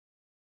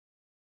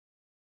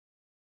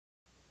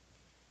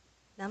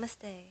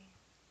Namaste.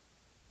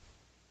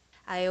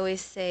 I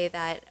always say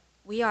that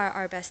we are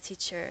our best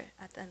teacher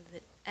at the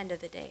end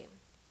of the day.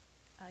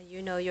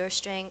 You know your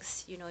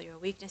strengths, you know your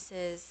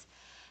weaknesses,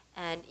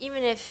 and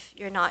even if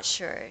you're not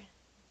sure,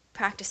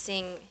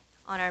 practicing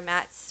on our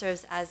mats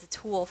serves as a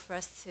tool for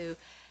us to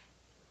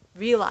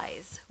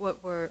realize what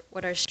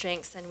our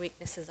strengths and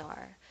weaknesses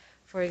are.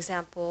 For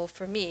example,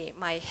 for me,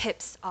 my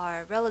hips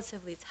are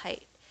relatively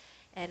tight,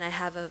 and I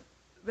have a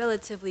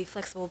relatively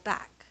flexible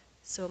back.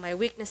 So my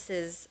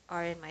weaknesses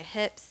are in my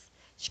hips,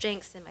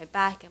 strengths in my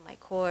back and my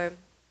core.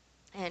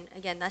 And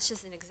again, that's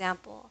just an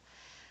example.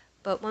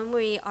 But when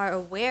we are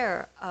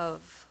aware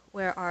of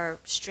where our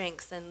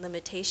strengths and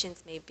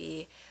limitations may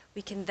be,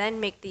 we can then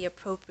make the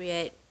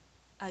appropriate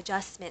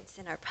adjustments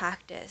in our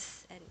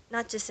practice, and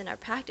not just in our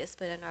practice,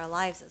 but in our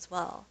lives as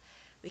well.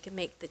 We can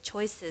make the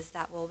choices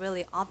that will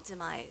really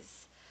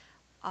optimize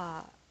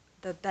uh,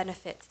 the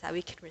benefits that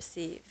we can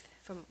receive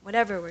from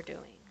whatever we're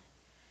doing.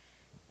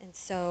 And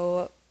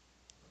so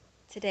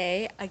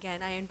today,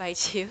 again, I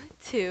invite you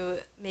to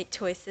make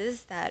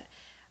choices that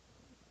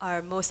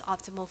are most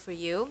optimal for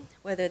you,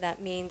 whether that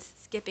means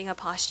skipping a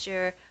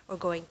posture or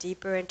going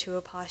deeper into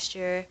a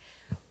posture,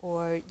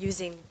 or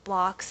using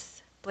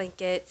blocks,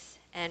 blankets,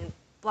 and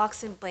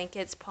blocks and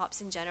blankets,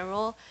 props in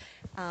general,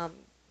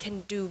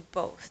 can do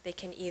both. They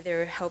can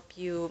either help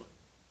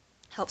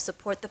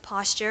support the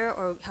posture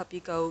or help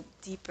you go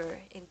deeper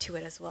into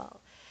it as well.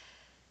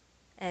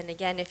 And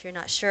again, if you're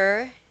not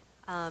sure,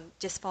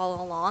 just follow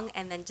along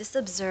and then just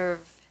observe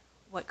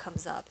what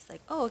comes up. It's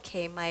like, oh,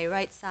 okay, my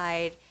right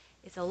side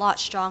is a lot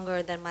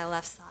stronger than my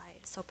left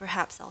side, so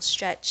perhaps I'll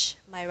stretch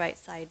my right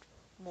side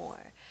more.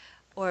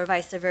 Or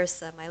vice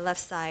versa, my left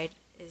side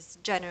is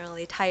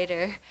generally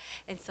tighter,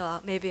 and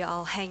so maybe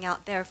I'll hang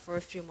out there for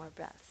a few more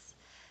breaths.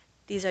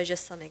 These are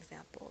just some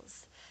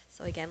examples.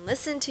 So again,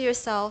 listen to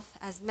yourself.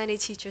 As many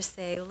teachers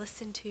say,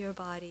 listen to your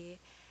body,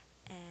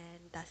 and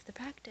that's the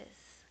practice.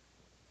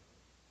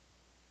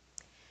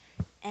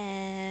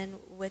 And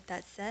with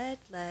that said,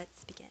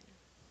 let's begin.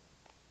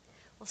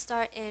 We'll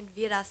start in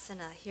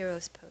Virasana,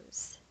 hero's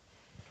pose.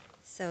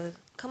 So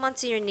come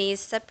onto your knees,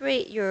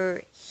 separate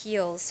your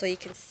heels so you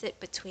can sit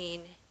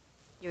between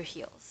your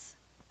heels.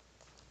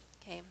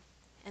 Okay,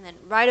 and then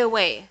right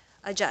away,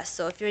 adjust.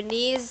 So if your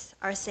knees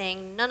are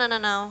saying, no, no, no,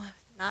 no,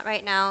 not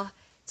right now,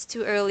 it's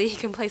too early, you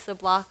can place a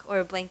block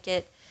or a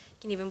blanket. You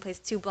can even place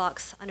 2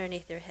 blocks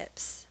underneath your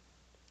hips.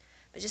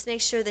 But just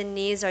make sure the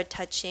knees are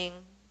touching,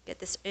 get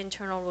this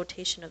internal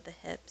rotation of the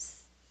hips.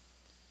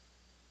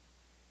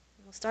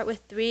 We'll start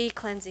with 3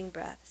 cleansing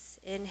breaths.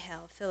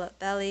 Inhale, fill up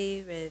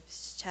belly,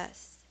 ribs,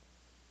 chest.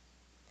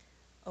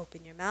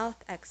 Open your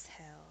mouth,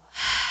 exhale.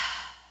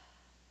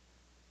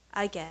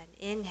 Again,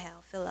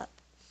 inhale, fill up.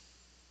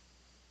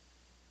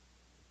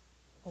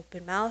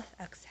 Open mouth,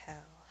 exhale.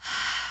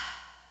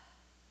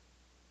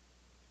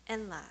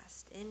 And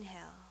last, inhale.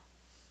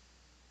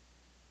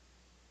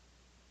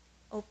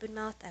 Open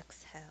mouth,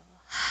 exhale.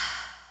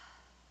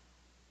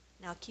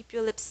 Now keep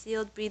your lips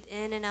sealed, breathe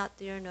in and out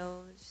through your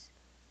nose.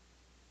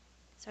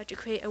 Start to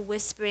create a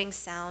whispering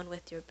sound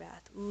with your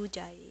breath,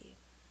 Ujjayi.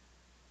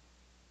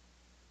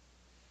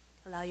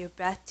 Allow your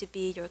breath to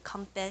be your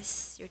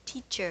compass, your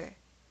teacher,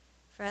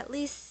 for at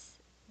least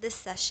this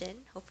session,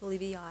 hopefully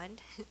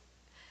beyond.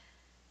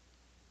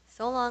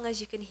 So long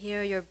as you can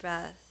hear your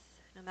breath,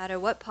 no matter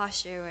what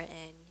posture we're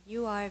in,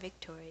 you are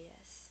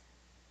victorious.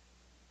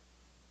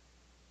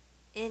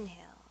 Inhale.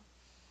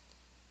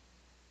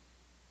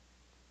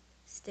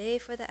 Stay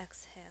for the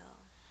exhale.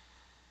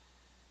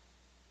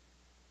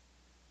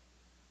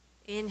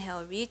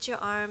 Inhale, reach your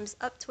arms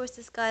up towards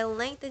the sky,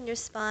 lengthen your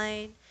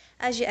spine.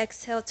 As you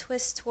exhale,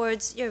 twist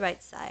towards your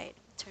right side.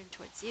 Turn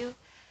towards you.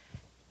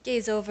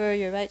 Gaze over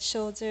your right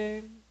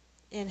shoulder.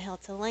 Inhale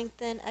to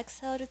lengthen,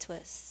 exhale to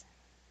twist.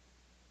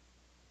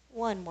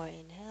 One more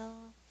inhale.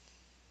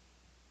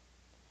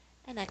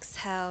 And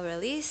exhale,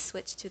 release.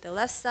 Switch to the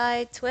left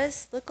side,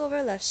 twist, look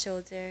over left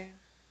shoulder.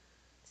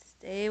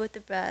 Stay with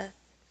the breath.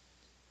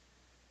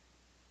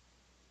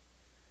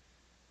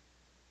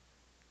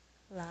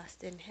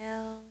 Last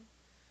inhale.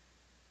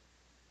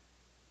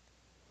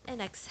 And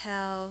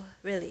exhale,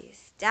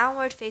 release.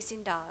 Downward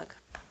facing dog.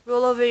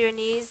 Roll over your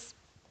knees,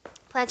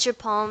 plant your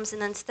palms,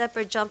 and then step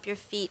or jump your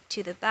feet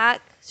to the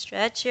back.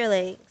 Stretch your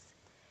legs.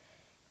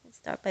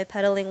 Start by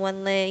pedaling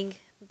one leg,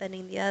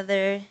 bending the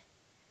other.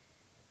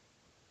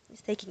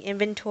 Just taking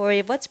inventory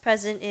of what's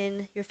present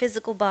in your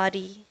physical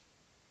body.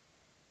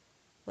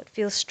 What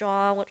feels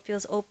strong, what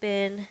feels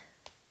open,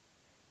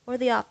 or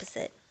the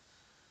opposite.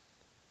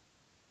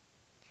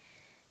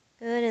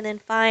 Good, and then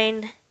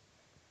find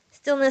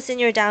stillness in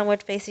your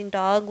downward facing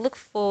dog. Look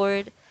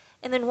forward,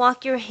 and then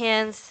walk your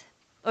hands,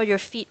 or your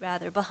feet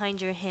rather,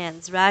 behind your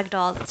hands.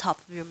 Ragdoll at the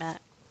top of your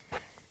mat.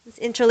 Let's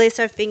interlace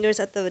our fingers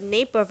at the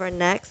nape of our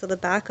neck, so the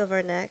back of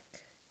our neck.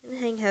 And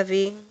hang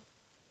heavy.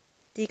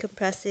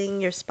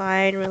 Decompressing your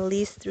spine,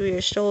 release through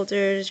your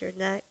shoulders, your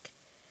neck,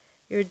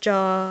 your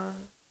jaw.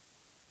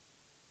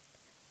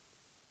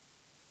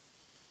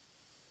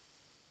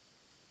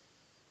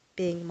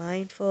 Being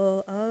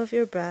mindful of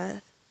your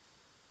breath.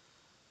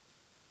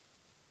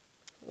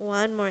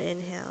 One more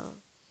inhale.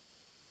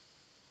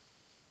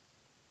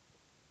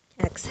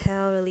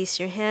 Exhale, release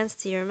your hands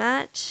to your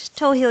mat.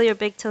 Toe heel your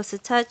big toes to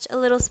touch. A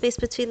little space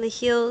between the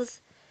heels.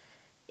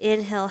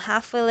 Inhale,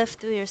 halfway lift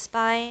through your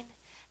spine.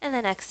 And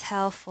then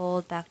exhale,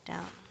 fold back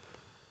down.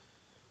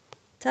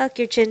 Tuck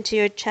your chin to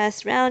your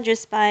chest. Round your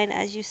spine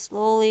as you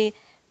slowly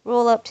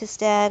roll up to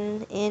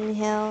stand.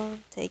 Inhale,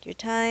 take your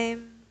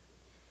time.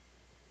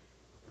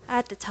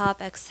 At the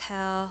top,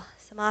 exhale.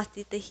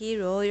 Samastitihi,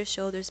 roll your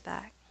shoulders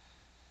back.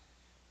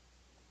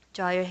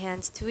 Draw your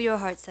hands to your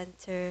heart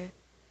center.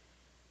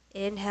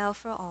 Inhale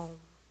for Om.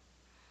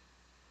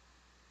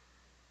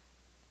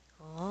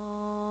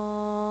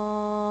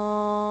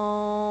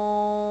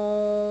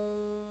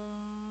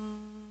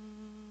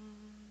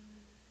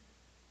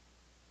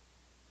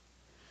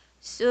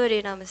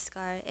 Surya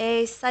Namaskar.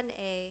 A, Sun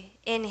A.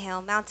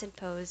 Inhale, mountain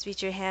pose.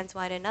 Reach your hands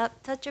wide and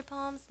up. Touch your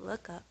palms,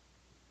 look up.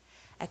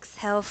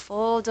 Exhale,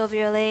 fold over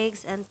your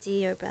legs,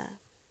 empty your breath.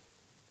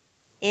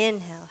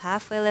 Inhale,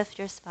 halfway lift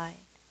your spine.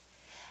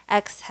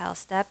 Exhale,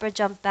 step or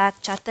jump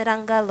back,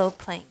 Chaturanga, low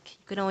plank.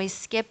 You can always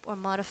skip or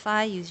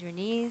modify, use your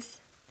knees.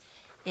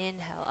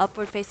 Inhale,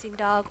 upward facing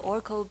dog or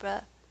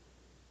cobra.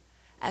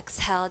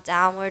 Exhale,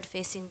 downward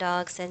facing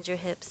dog, send your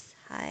hips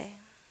high.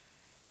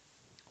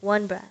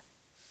 One breath.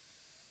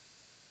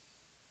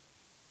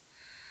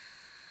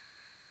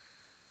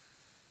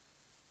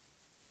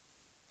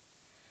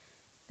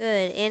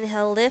 Good.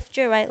 Inhale, lift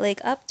your right leg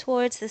up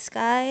towards the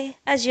sky.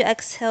 As you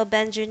exhale,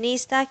 bend your knee,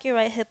 stack your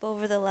right hip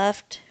over the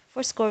left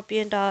for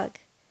scorpion dog.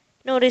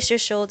 Notice your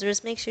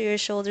shoulders. Make sure your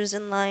shoulders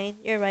in line,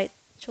 your right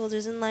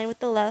shoulder's in line with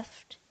the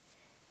left.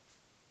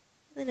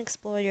 Then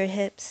explore your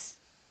hips.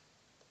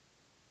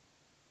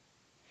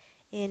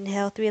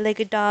 Inhale,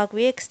 three-legged dog.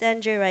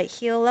 Re-extend your right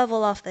heel,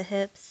 level off the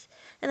hips.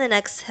 And then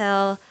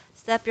exhale,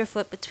 step your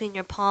foot between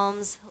your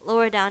palms,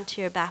 lower down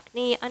to your back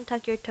knee,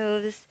 untuck your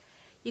toes.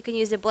 You can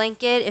use a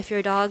blanket if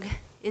your dog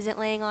isn't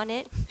laying on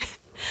it,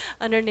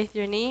 underneath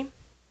your knee.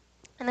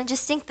 And then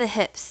just sink the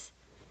hips.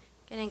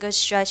 Getting a good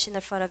stretch in the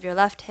front of your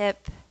left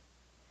hip.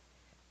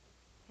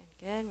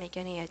 Good. Make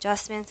any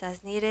adjustments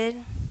as needed.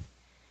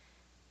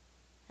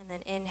 And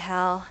then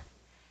inhale.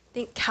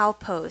 Think cow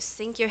pose.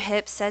 Sink your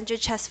hips, send your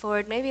chest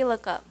forward, maybe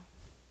look up.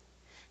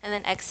 And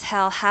then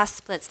exhale, half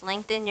splits.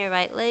 Lengthen your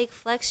right leg,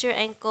 flex your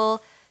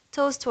ankle,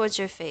 toes towards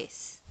your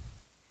face.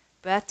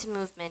 Breath to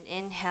movement.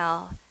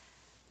 Inhale.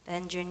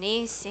 Bend your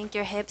knees, sink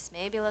your hips,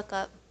 maybe look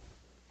up.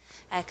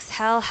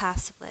 Exhale, half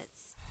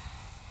splits.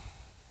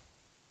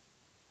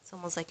 It's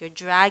almost like you're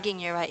dragging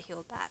your right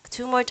heel back.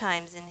 Two more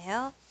times.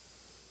 Inhale.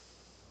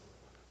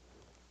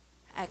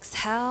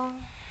 Exhale.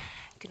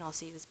 You can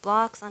also use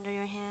blocks under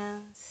your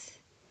hands.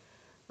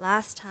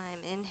 Last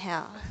time.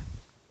 Inhale.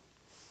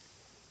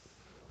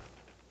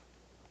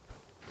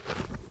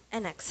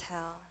 And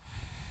exhale.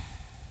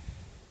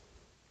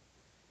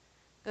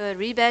 Good.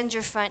 Rebend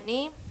your front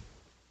knee.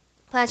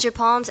 Plant your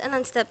palms and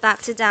then step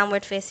back to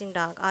downward facing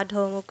dog.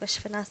 Adho Mukha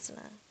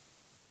Svanasana.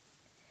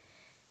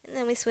 And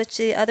then we switch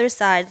to the other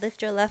side.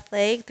 Lift your left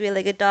leg,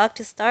 three-legged dog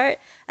to start.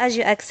 As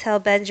you exhale,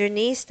 bend your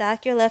knee.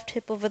 Stack your left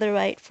hip over the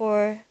right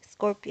for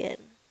scorpion.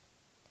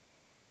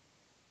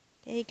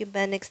 Okay, you can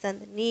bend,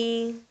 extend the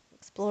knee,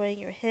 exploring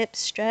your hips,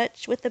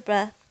 stretch with the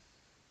breath.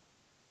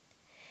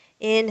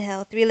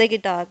 Inhale,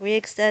 three-legged dog.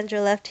 Re-extend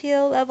your left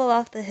heel, level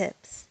off the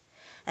hips.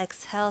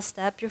 Exhale,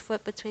 step your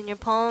foot between your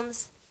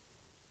palms.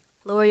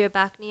 Lower your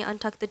back knee,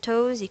 untuck the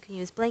toes. You can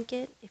use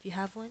blanket if you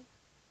have one.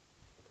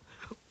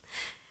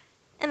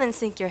 And then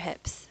sink your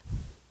hips.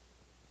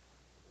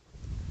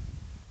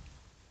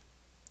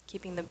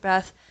 Keeping the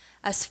breath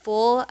as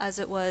full as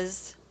it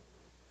was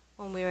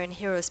when we were in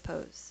hero's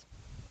pose.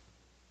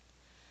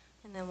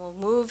 And then we'll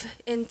move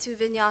into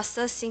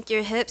vinyasa. Sink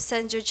your hips,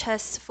 send your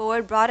chest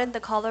forward, broaden the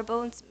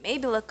collarbones,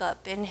 maybe look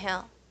up.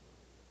 Inhale.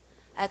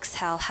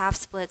 Exhale, half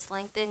splits.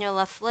 Lengthen your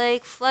left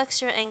leg, flex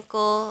your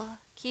ankle,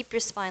 keep your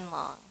spine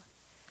long.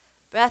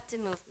 Breath to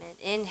movement.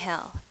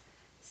 Inhale.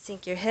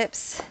 Sink your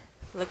hips,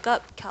 look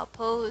up, cow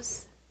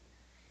pose.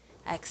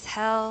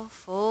 Exhale,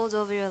 fold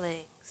over your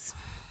legs.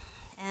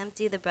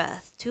 Empty the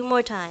breath. Two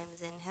more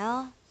times.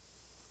 Inhale.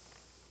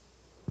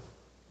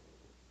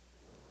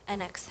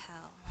 And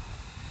exhale.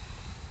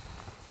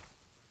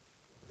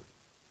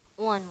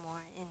 One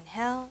more.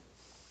 Inhale.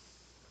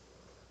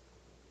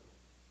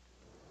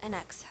 And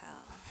exhale.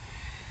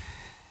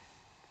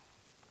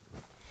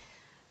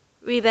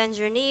 Rebend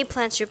your knee,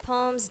 plant your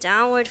palms,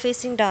 downward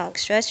facing dog.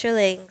 Stretch your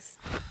legs.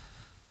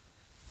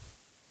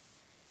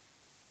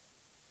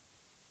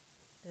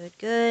 Good,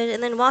 good.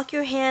 And then walk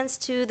your hands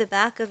to the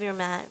back of your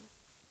mat.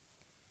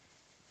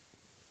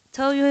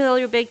 Toe heel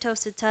your big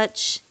toes to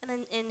touch. And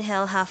then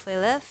inhale, halfway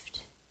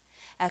lift.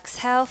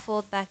 Exhale,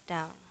 fold back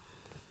down.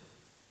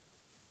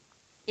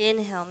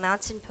 Inhale,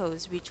 mountain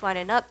pose. Reach wide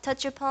and up,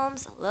 touch your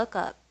palms, look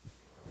up.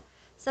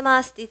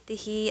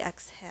 Samastitihi,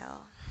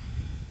 exhale.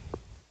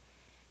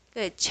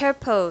 Good. Chair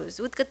pose,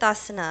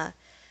 Utkatasana.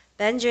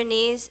 Bend your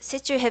knees,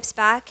 sit your hips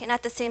back, and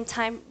at the same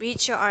time,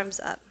 reach your arms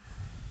up.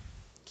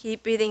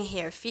 Keep breathing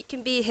here. Feet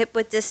can be hip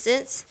width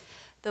distance.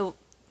 The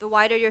The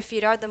wider your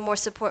feet are, the more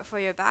support for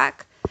your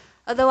back.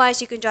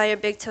 Otherwise, you can draw your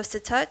big toes to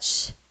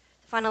touch.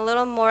 Find a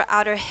little more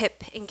outer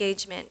hip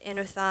engagement,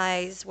 inner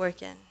thighs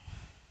working.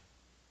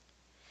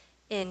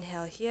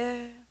 Inhale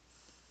here.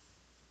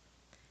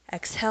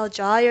 Exhale,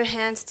 draw your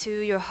hands to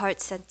your heart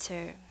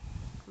center.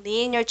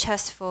 Lean your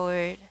chest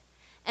forward,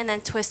 and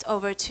then twist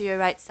over to your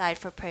right side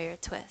for prayer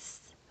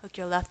twist. Hook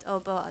your left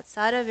elbow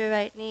outside of your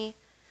right knee.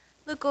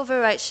 Look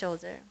over right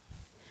shoulder.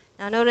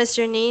 Now notice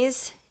your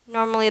knees.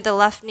 Normally the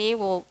left knee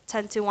will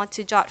tend to want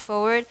to jot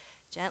forward.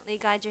 Gently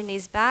guide your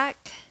knees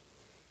back,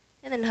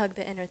 and then hug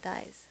the inner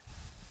thighs.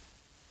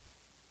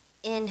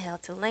 Inhale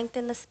to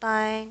lengthen the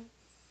spine.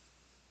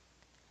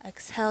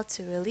 Exhale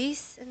to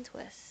release and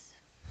twist.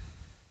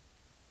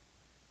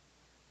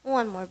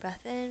 One more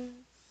breath in.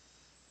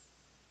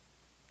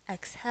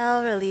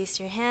 Exhale, release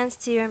your hands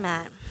to your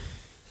mat.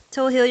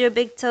 Toe heel your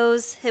big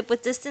toes, hip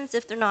width distance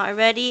if they're not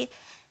already.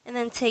 And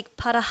then take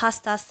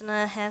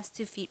Padahastasana, hands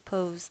to feet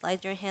pose.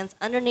 Slide your hands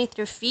underneath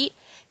your feet.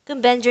 You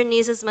can bend your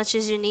knees as much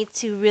as you need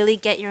to really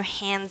get your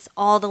hands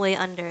all the way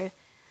under.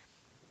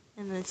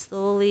 And then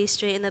slowly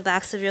straighten the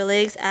backs of your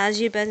legs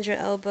as you bend your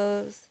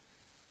elbows.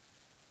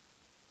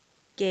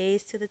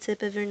 Gaze to the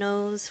tip of your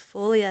nose,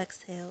 fully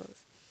exhale.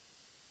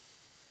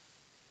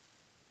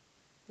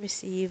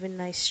 Receive a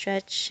nice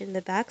stretch in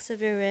the backs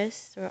of your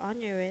wrists or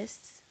on your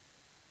wrists.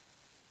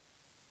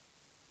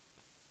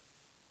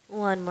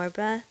 One more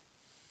breath.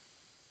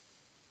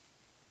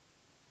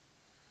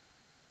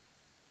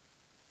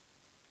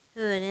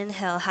 Good.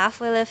 Inhale,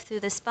 halfway lift through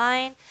the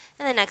spine,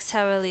 and then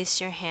exhale,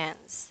 release your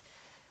hands.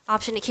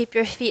 Option to keep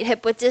your feet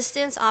hip width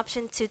distance.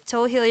 Option to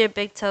toe heel your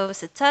big toes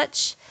to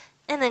touch,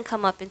 and then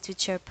come up into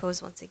chair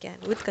pose once again,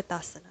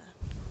 Utkatasana.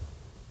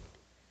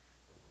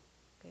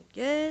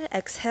 Good.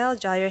 Exhale,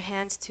 draw your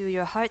hands to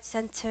your heart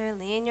center,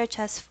 lean your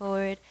chest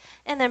forward,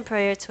 and then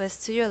prayer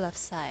twist to your left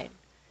side.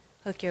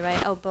 Hook your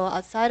right elbow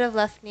outside of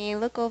left knee,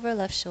 look over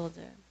left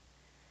shoulder.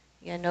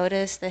 Again,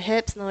 notice the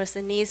hips, notice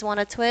the knees want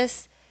to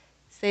twist.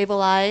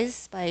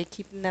 Stabilize by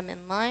keeping them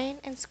in line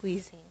and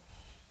squeezing.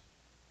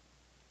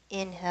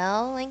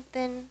 Inhale,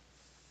 lengthen.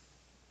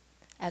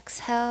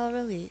 Exhale,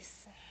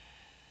 release.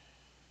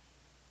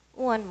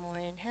 One more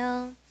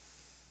inhale.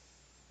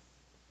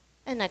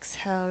 And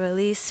exhale,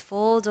 release,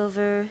 fold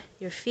over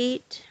your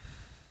feet.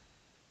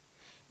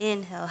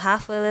 Inhale,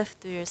 halfway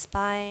lift through your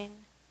spine.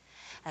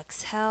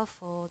 Exhale,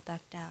 fold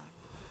back down.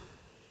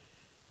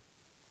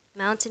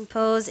 Mountain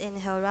pose,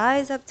 inhale,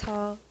 rise up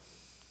tall.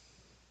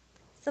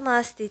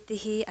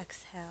 Samastitihi,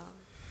 exhale.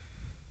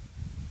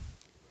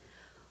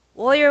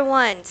 Warrior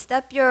one,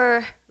 step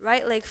your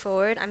right leg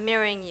forward. I'm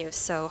mirroring you,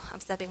 so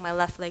I'm stepping my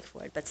left leg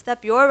forward. But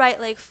step your right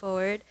leg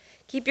forward.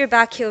 Keep your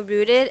back heel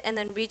rooted, and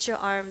then reach your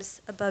arms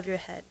above your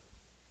head.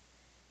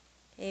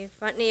 Okay,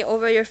 front knee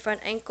over your front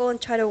ankle and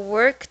try to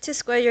work to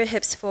square your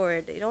hips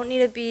forward. You don't need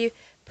to be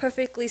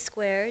perfectly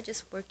square,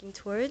 just working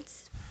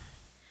towards.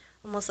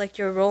 Almost like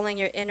you're rolling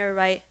your inner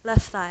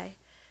left thigh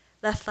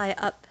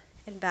up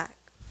and back.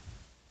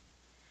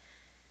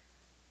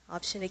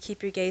 Option to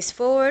keep your gaze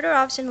forward or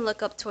option to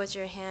look up towards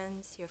your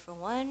hands. Here for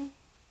 1,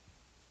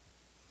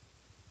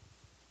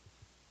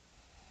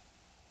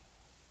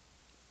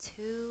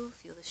 2,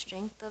 feel the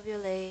strength of your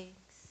legs.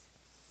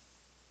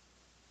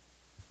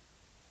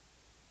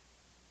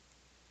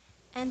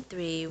 And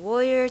 3,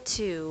 warrior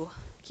 2.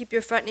 Keep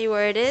your front knee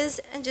where it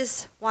is and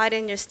just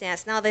widen your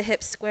stance. Now the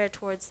hips square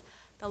towards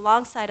the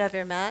long side of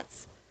your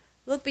mats.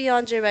 Look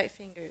beyond your right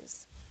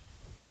fingers.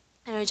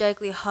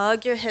 Energetically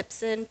hug your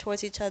hips in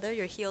towards each other,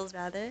 your heels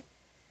rather.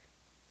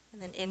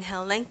 And then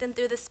inhale, lengthen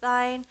through the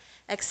spine.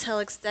 Exhale,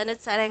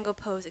 extended side angle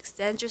pose.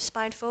 Extend your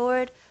spine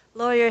forward.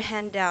 Lower your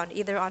hand down,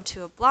 either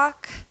onto a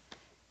block,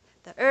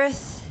 the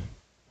earth,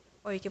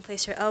 or you can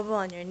place your elbow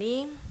on your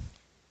knee.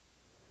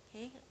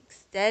 Okay.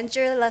 Extend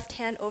your left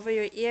hand over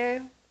your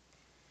ear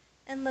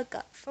and look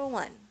up for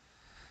 1.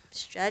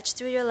 Stretch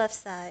through your left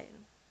side.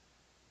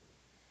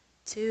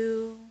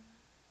 2.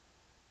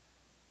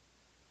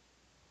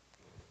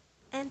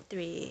 And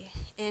 3.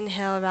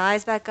 Inhale,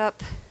 rise back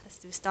up. Let's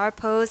do star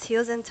pose,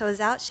 heels and toes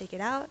out, shake it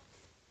out.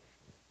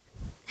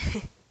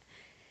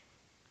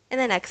 And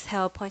then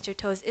exhale, point your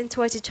toes in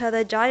towards each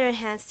other, draw your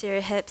hands to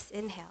your hips,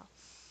 inhale.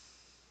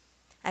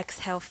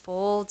 Exhale,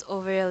 fold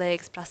over your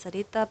legs,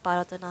 Prasarita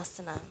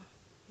Padottanasana.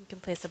 You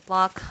can place a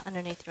block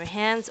underneath your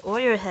hands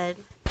or your head.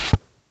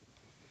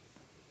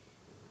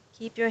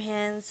 Keep your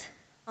hands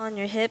on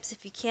your hips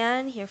if you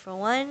can. Here for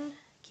 1.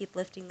 Keep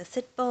lifting the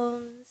sit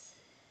bones.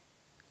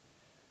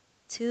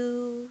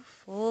 2.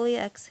 Fully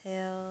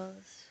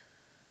exhales.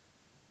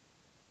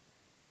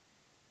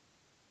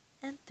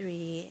 And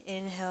 3.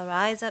 Inhale,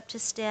 rise up to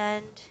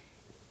stand.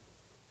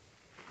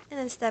 And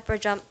then step or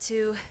jump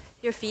to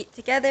your feet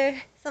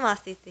together.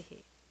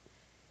 Samastitihi.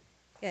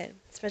 Good.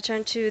 Let's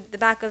return to the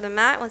back of the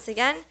mat once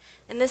again.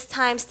 And this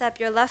time, step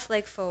your left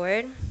leg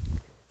forward.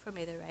 For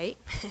me, the right.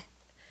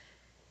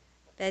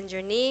 Bend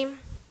your knee.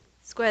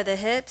 Square the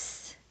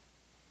hips.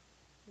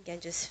 Again,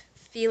 just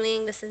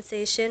feeling the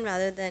sensation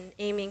rather than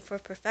aiming for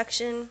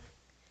perfection.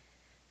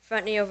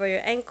 Front knee over your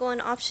ankle. An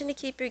option to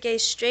keep your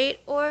gaze straight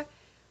or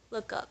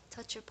Look up,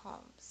 touch your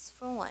palms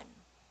for 1.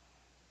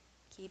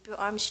 Keep your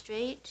arms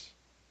straight.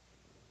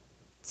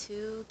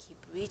 2, keep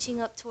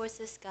reaching up towards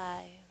the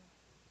sky.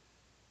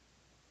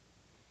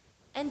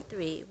 And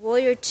 3,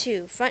 warrior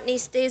 2. Front knee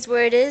stays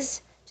where it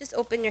is. Just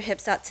open your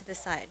hips out to the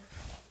side.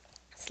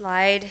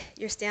 Slide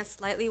your stance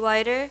slightly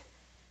wider.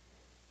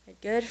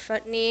 Good.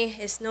 Front knee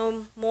is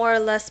no more or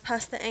less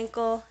past the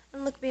ankle.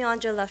 And look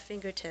beyond your left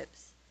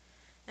fingertips.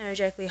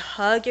 Energetically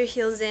hug your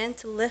heels in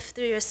to lift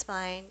through your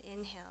spine.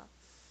 Inhale.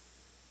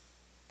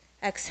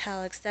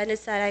 Exhale, extended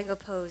side angle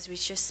pose.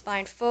 Reach your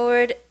spine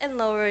forward and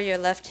lower your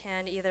left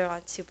hand either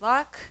onto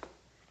block,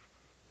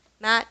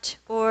 mat,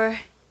 or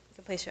you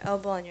can place your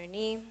elbow on your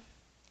knee.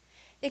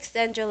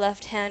 Extend your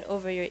left hand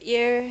over your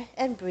ear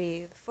and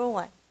breathe for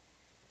 1.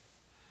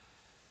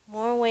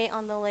 More weight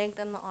on the leg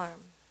than the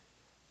arm.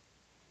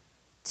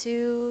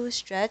 2,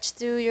 stretch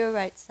through your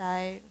right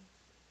side.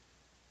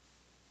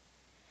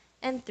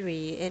 And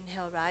 3,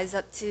 inhale, rise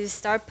up to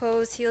star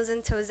pose, heels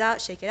and toes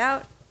out, shake it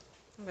out.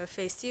 I'm going to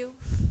face you.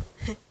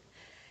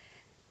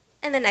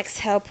 And then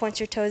exhale, point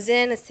your toes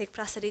in. Let's take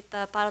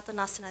Prasarita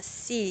Padottanasana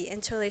C.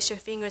 Interlace your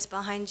fingers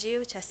behind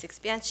you, chest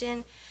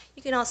expansion.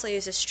 You can also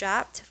use a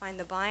strap to find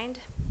the bind.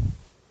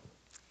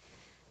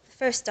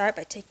 First start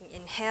by taking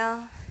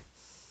inhale.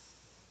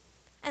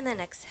 And then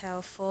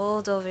exhale,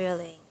 fold over your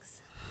legs.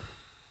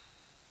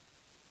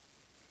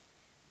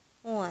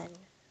 1.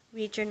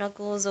 Reach your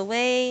knuckles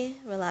away.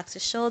 Relax your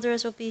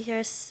shoulders. We'll be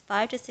here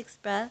 5 to 6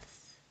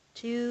 breaths.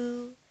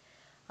 2.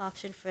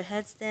 Option for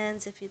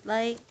headstands if you'd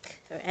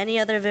like, or any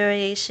other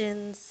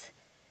variations.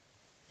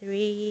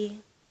 3.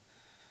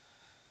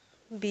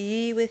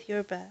 Be with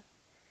your breath.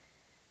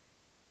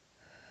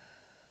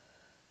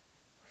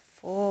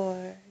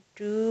 4.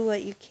 Do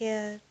what you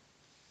can.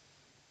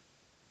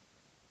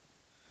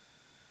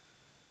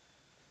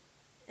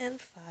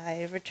 And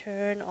 5.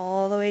 Return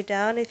all the way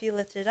down if you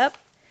lift it up.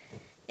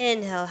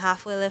 Inhale,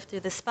 halfway lift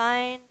through the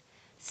spine.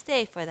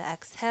 Stay for the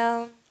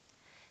exhale.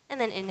 And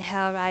then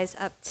inhale, rise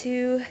up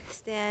to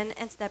stand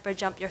and step or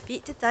jump your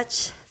feet to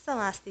touch.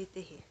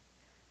 Samastitihi.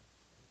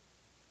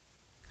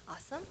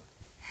 Awesome.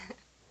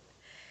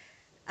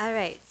 All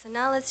right, so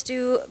now let's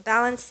do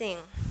balancing.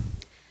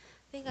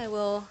 I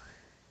don't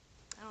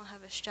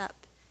have a strap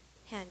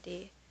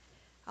handy.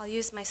 I'll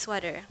use my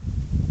sweater.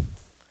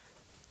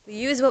 We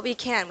use what we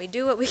can. We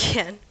do what we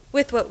can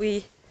with what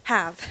we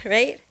have,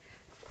 right?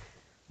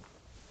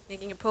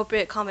 Making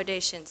appropriate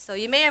accommodations. So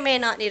you may or may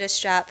not need a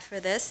strap for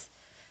this,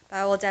 but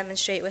I will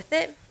demonstrate with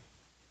it.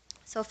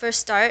 So first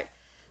start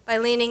by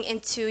leaning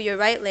into your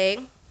right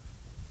leg.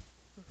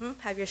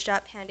 Have your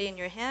strap handy in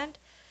your hand.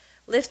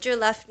 Lift your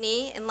left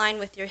knee in line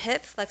with your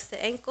hip, flex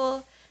the ankle,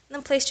 and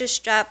then place your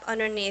strap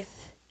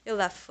underneath your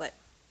left foot.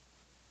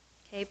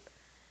 Okay.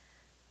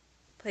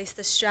 Place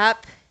the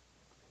strap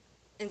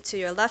into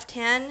your left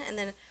hand and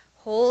then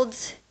hold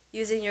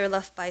using your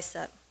left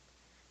bicep.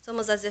 It's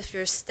almost as if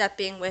you're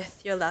stepping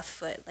with your left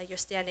foot, like you're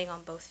standing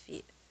on both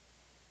feet.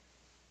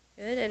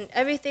 Good, and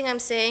everything I'm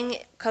saying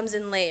comes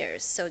in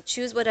layers, so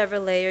choose whatever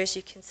layers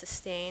you can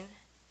sustain.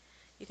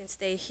 You can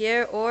stay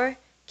here or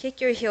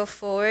kick your heel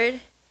forward.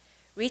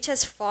 Reach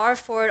as far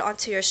forward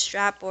onto your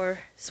strap or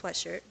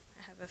sweatshirt.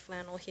 I have a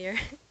flannel here.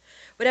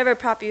 Whatever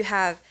prop you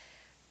have.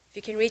 If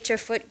you can reach your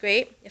foot,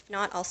 great. If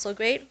not, also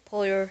great.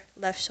 Pull your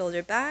left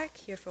shoulder back.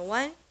 Here for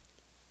 1.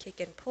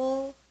 Kick and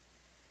pull.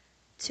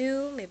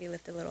 2, maybe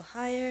lift a little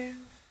higher.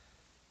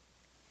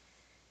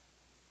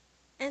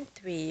 And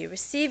 3,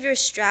 receive your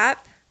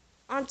strap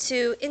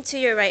into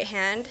your right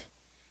hand,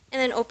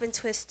 and then open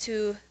twist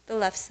to the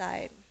left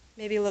side.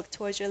 Maybe look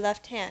towards your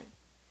left hand.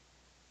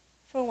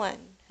 For 1,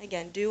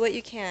 again, do what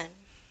you can.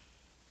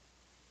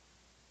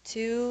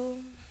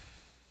 2,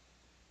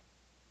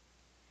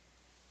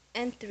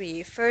 and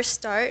 3. First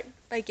start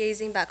by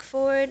gazing back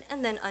forward,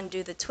 and then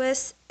undo the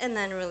twist, and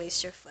then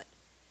release your foot.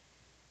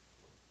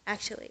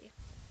 Actually,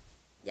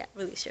 yeah,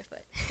 release your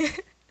foot.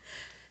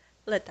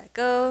 Let that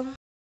go.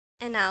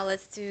 And now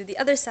let's do the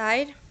other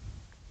side.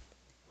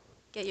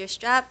 Get your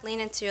strap, lean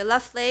into your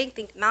left leg,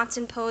 think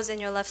mountain pose in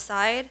your left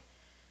side.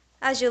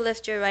 As you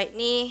lift your right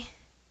knee,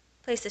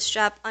 place the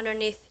strap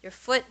underneath your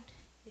foot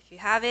if you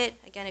have it.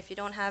 Again, if you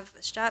don't have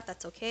a strap,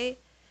 that's okay.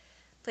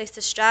 Place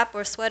the strap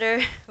or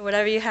sweater or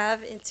whatever you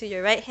have into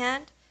your right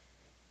hand.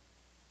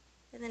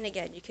 And then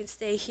again, you can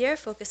stay here,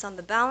 focus on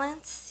the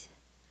balance.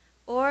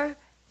 Or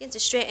begin to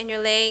straighten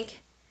your leg,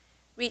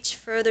 reach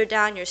further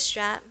down your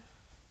strap.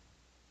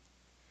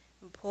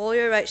 And pull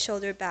your right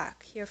shoulder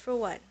back. Here for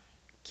 1.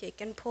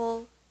 Kick and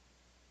pull.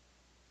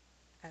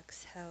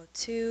 Exhale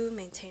 2.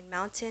 Maintain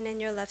mountain in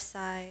your left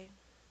side.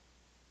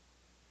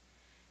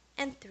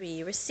 And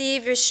 3.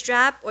 Receive your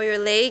strap or your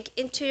leg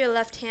into your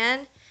left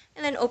hand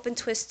and then open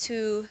twist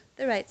to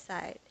the right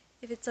side.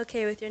 If it's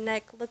okay with your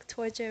neck, look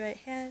towards your right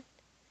hand.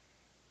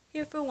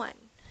 Here for 1.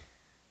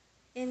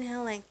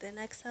 Inhale, lengthen.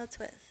 Exhale,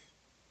 twist.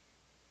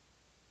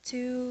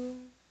 2.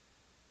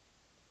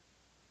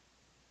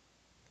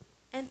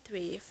 And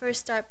 3. First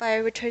start by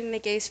returning the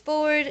gaze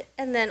forward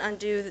and then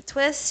undo the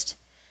twist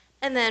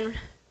and then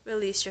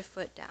release your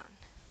foot down.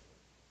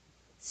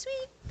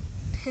 Sweet.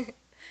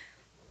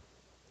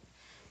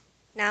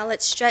 Now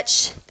let's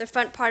stretch the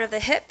front part of the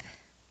hip.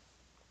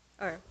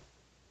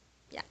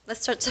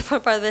 Let's stretch the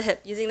front part of the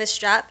hip using the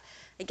strap.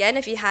 Again,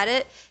 if you had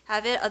it,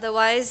 have it.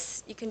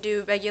 Otherwise, you can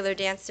do regular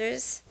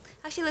dancers.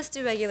 Actually, let's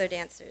do regular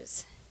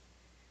dancers.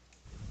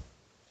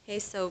 Okay,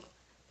 so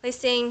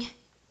placing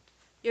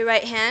your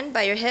right hand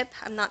by your hip.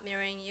 I'm not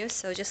mirroring you,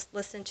 so just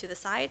listen to the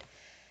side.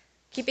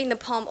 Keeping the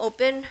palm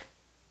open,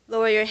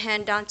 lower your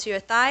hand down to your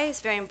thigh.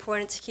 It's very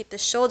important to keep the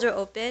shoulder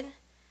open.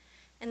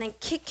 And then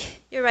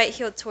kick your right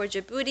heel towards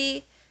your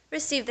booty.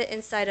 Receive the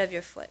inside of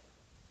your foot.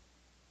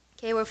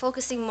 Okay, we're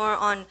focusing more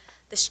on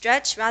the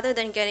stretch rather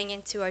than getting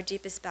into our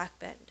deepest back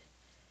bend.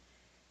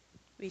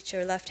 Reach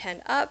your left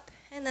hand up,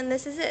 and then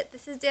this is it.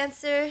 This is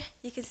dancer.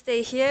 You can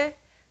stay here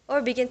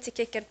or begin to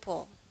kick and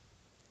pull.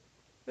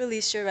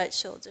 Release your right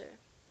shoulder.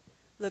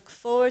 Look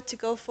forward to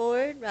go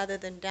forward rather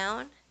than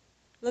down.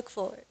 Look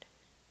forward.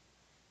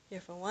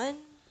 Here for 1,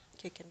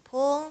 kick and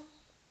pull.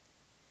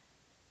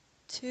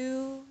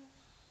 2,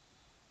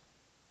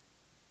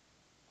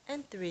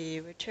 and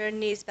 3. Return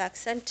knees back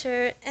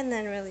center, and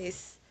then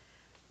release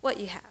what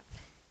you have.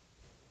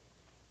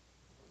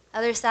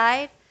 Other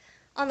side,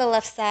 on the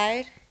left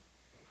side,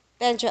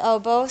 bend your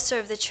elbow,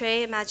 serve the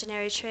tray,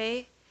 imaginary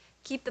tray.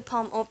 Keep the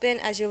palm open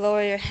as you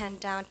lower your hand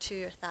down to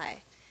your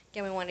thigh.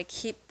 Again, we want to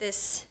keep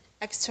this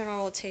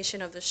external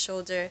rotation of the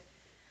shoulder.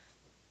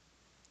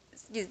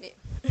 Excuse me.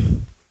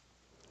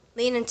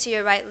 Lean into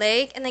your right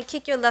leg, and then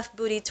kick your left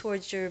heel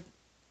towards your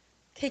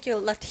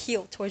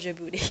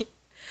booty.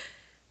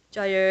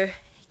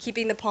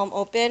 Keeping the palm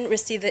open,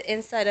 receive the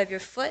inside of your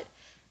foot,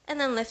 and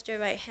then lift your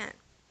right hand.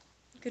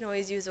 You can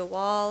always use a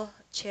wall,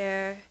 a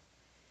chair,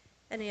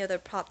 any other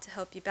prop to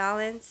help you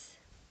balance.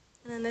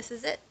 And then this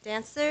is it.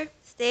 Dancer,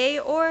 stay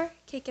or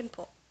kick and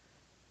pull.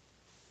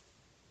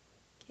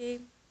 Okay.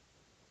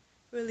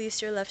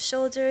 Release your left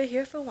shoulder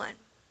here for 1.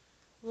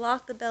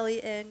 Lock the belly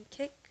in,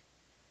 kick.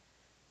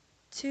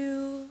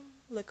 2,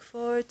 look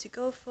forward to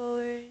go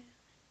forward.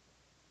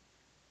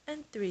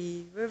 And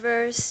 3,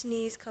 reverse,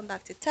 knees come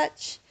back to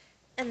touch,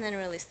 and then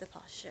release the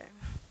posture.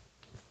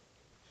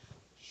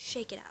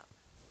 Shake it out.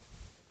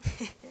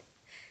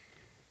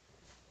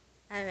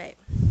 All right,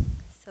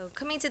 so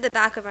coming to the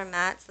back of our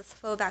mats, let's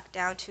flow back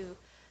down to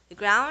the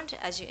ground.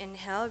 As you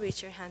inhale,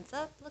 reach your hands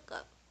up, look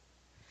up.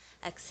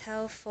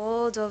 Exhale,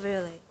 fold over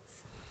your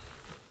legs.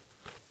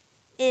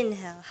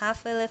 Inhale,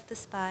 halfway lift the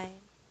spine.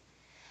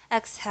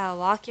 Exhale,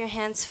 walk your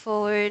hands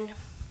forward,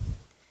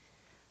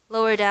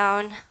 lower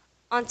down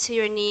onto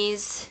your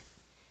knees,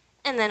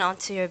 and then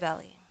onto your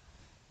belly.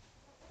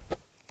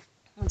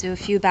 We'll do a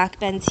few back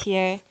bends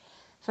here.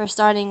 First,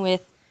 starting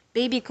with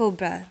baby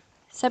cobra.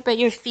 Separate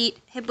your feet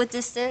hip width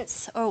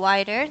distance or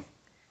wider.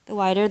 The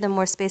wider, the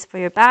more space for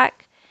your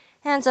back.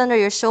 Hands under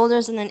your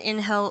shoulders, and then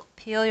inhale,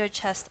 peel your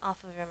chest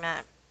off of your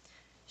mat.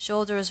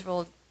 Shoulders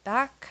rolled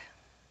back.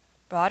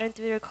 Broaden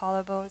through your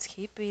collarbones.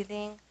 Keep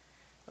breathing.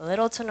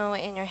 Little to no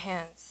weight in your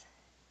hands.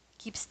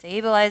 Keep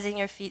stabilizing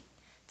your feet,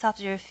 tops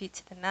of your feet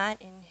to the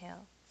mat.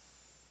 Inhale.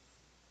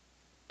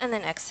 And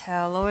then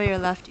exhale. Lower your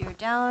left ear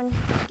down.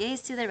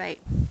 Gaze to the right.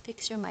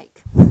 Fix your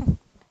mic.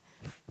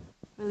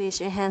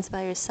 Release your hands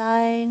by your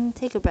side.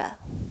 Take a breath.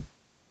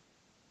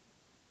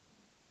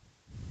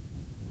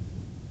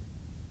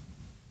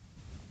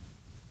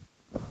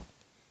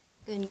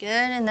 Good, good.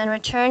 And then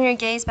return your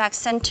gaze back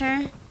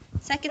center.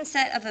 Second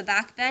set of a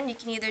back bend. You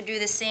can either do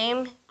the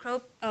same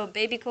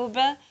baby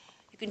cobra,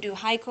 you can do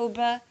high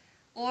cobra,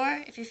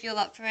 or if you feel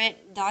up for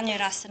it,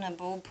 Dhanurasana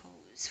bow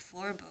pose,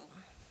 floor bow.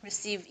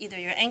 Receive either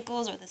your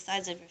ankles or the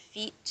sides of your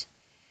feet.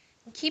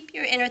 And keep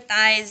your inner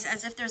thighs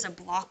as if there's a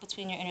block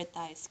between your inner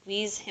thighs.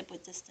 Squeeze hip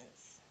width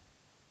distance.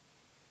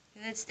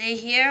 Good, stay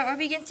here or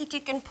begin to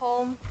kick and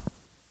pull,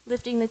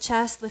 lifting the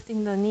chest,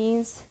 lifting the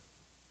knees.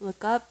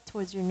 Look up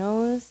towards your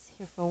nose.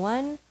 Here for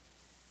 1.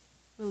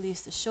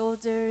 Release the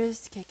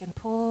shoulders, kick and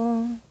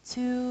pull.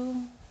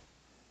 2.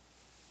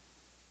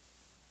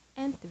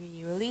 And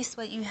 3. Release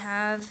what you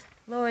have.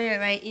 Lower your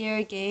right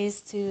ear,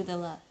 gaze to the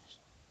left.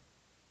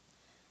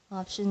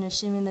 Option to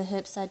shimmy the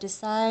hips side to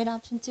side.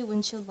 Option 2,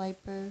 windshield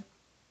wiper.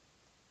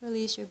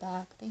 Release your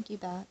back. Thank you,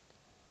 back.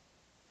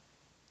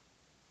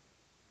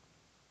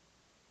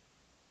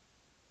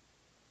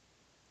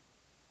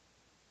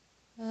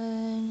 Good.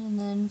 And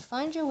then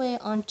find your way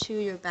onto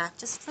your back.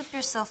 Just flip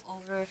yourself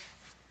over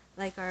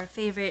like our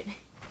favorite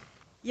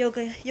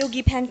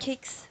yogi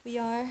pancakes we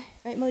are.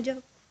 Right,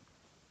 Mojo?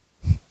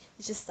 He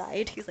just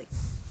sighed. He's like,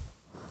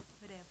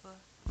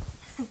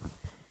 whatever.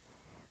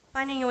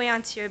 Finding your way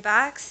onto your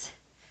backs.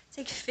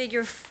 Take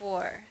figure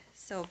 4.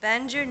 So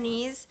bend your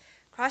knees,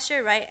 cross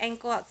your right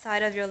ankle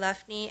outside of your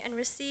left knee, and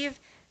receive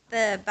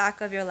the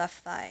back of your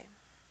left thigh.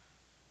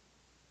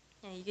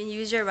 And you can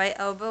use your right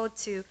elbow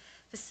to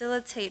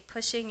facilitate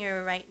pushing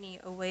your right knee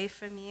away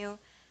from you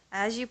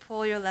as you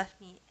pull your left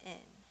knee in,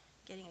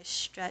 getting a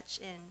stretch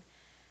in,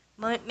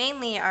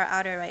 mainly our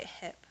outer right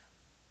hip,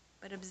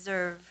 but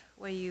observe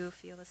where you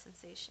feel the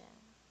sensation.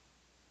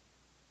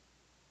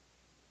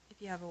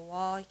 If you have a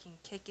wall, you can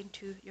kick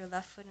into your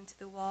left foot into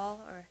the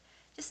wall, or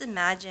just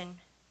imagine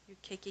You're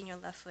kicking your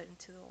left foot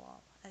into the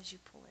wall as you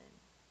pull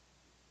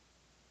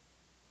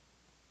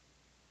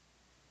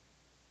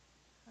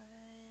in.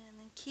 Alright, and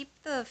then keep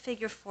the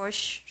figure four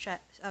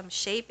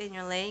shape in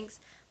your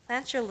legs.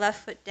 Plant your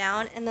left foot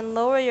down and then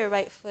lower your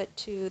right foot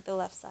to the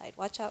left side.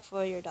 Watch out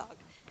for your dog.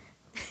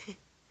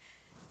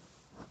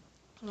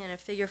 And a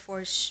figure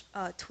four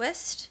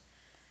twist.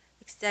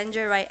 Extend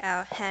your right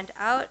hand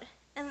out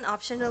and an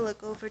option to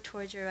look over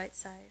towards your right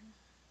side.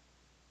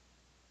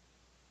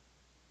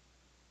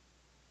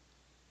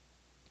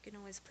 You can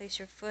always place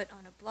your foot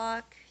on a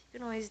block. You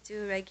can always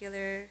do a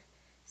regular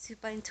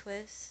supine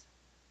twist.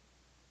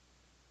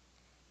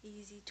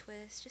 Easy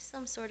twist, just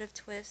some sort of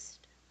twist.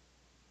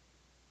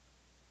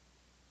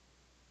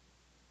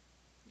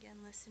 Again,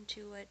 listen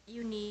to what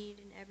you need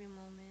in every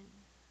moment.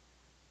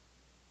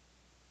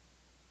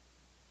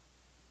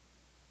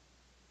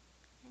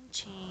 And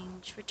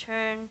change.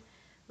 Return,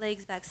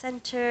 legs back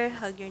center,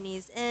 hug your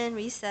knees in,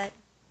 reset.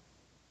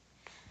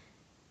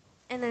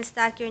 And then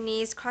stack your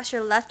knees, cross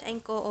your left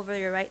ankle over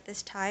your right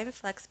this time,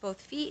 flex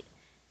both feet,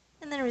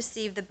 and then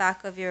receive the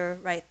back of your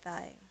right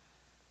thigh.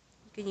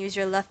 You can use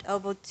your left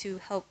elbow to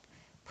help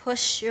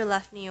push your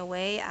left knee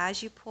away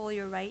as you pull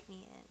your right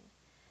knee in.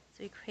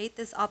 So you create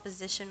this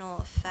oppositional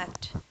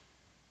effect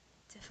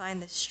to find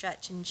the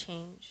stretch and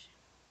change.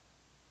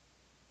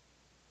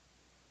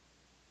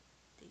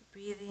 Deep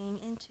breathing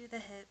into the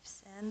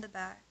hips and the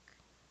back.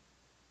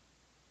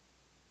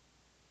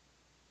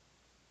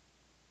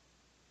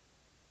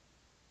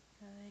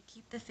 Good.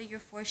 Keep the figure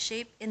four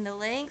shape in the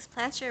legs.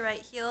 Plant your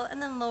right heel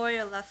and then lower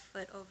your left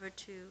foot over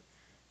to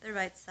the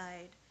right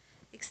side.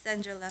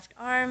 Extend your left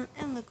arm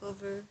and look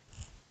over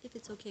if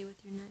it's okay with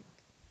your neck.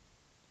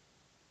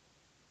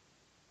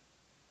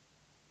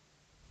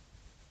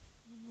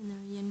 In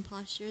our yin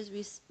postures,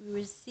 we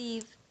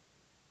receive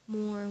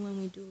more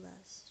when we do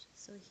less.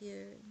 So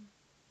here,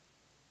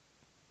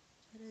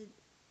 try to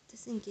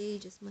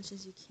disengage as much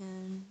as you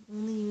can,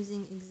 only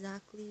using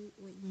exactly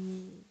what you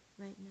need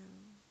right now.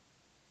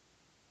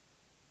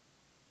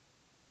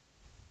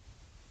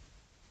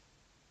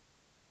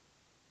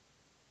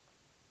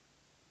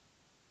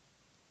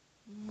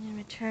 And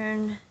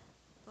return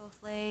both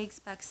legs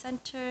back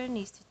center,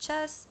 knees to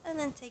chest, and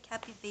then take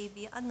Happy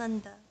Baby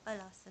Ananda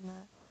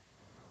Balasana.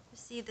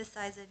 Receive the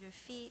sides of your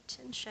feet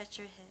and stretch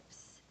your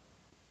hips.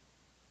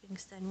 You can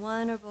extend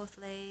one or both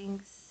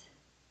legs,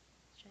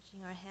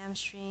 stretching our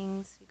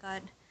hamstrings. We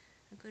got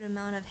a good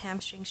amount of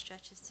hamstring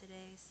stretches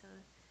today, so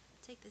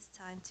take this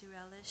time to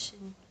relish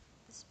in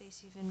the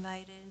space you've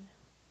invited.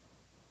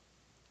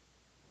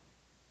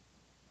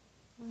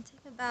 And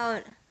take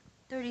about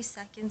 30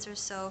 seconds or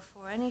so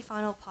for any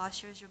final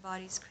postures your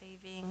body's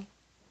craving.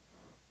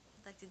 If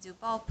you'd like to do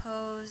ball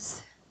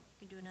pose,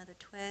 you can do another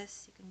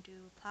twist, you can do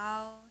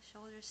plow,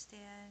 shoulder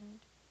stand.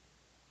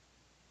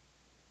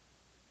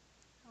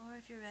 Or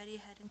if you're ready,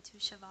 head into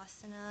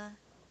Shavasana,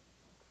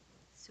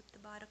 Supta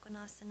Baddha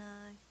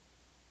Konasana.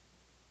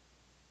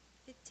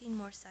 15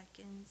 more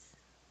seconds.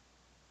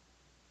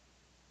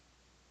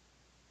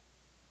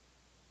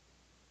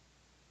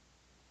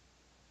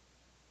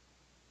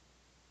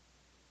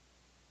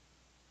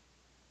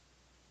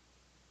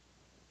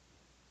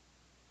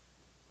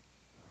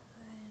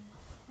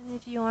 Good. And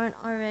if you aren't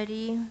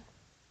already,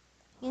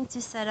 begin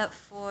to set up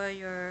for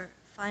your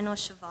final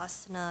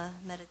Shavasana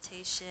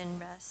meditation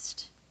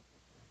rest.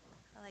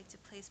 I like to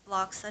place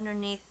blocks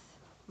underneath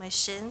my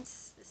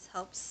shins. This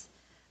helps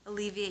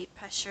alleviate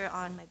pressure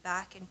on my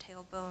back and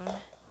tailbone.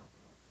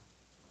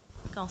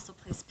 You can also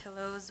place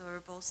pillows or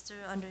a bolster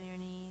under your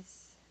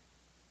knees.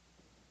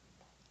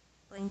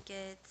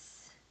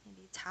 Blankets,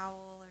 maybe a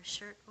towel or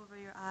shirt over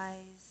your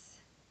eyes.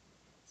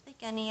 Let's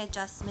make any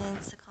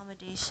adjustments,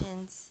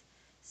 accommodations,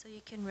 so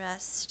you can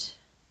rest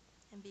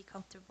and be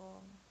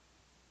comfortable.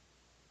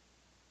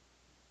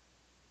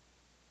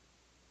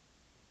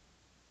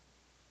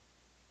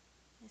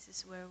 This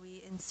is where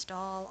we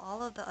install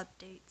all of the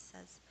updates,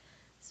 as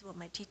this is what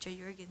my teacher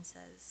Jürgen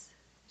says.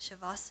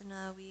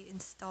 Shavasana, we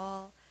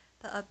install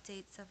the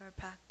updates of our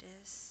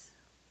practice.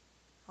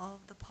 All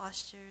of the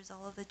postures,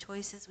 all of the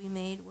choices we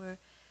made were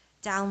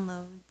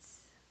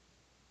downloads,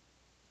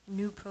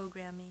 new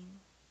programming.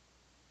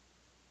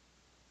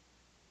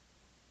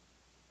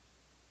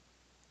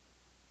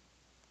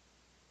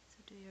 So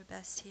do your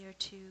best here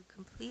to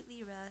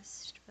completely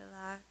rest,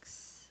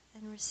 relax,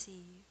 and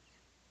receive.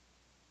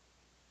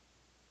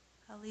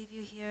 I'll leave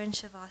you here in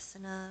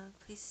Shavasana.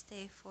 Please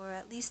stay for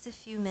at least a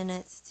few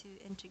minutes to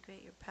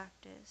integrate your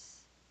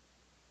practice.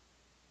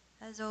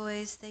 As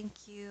always,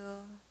 thank you.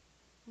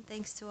 And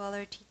thanks to all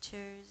our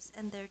teachers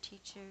and their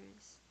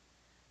teachers.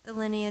 The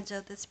lineage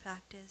of this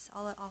practice,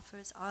 all it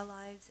offers our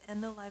lives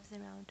and the lives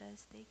around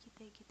us. Thank you,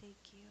 thank you, thank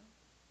you.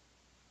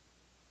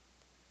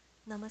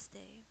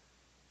 Namaste.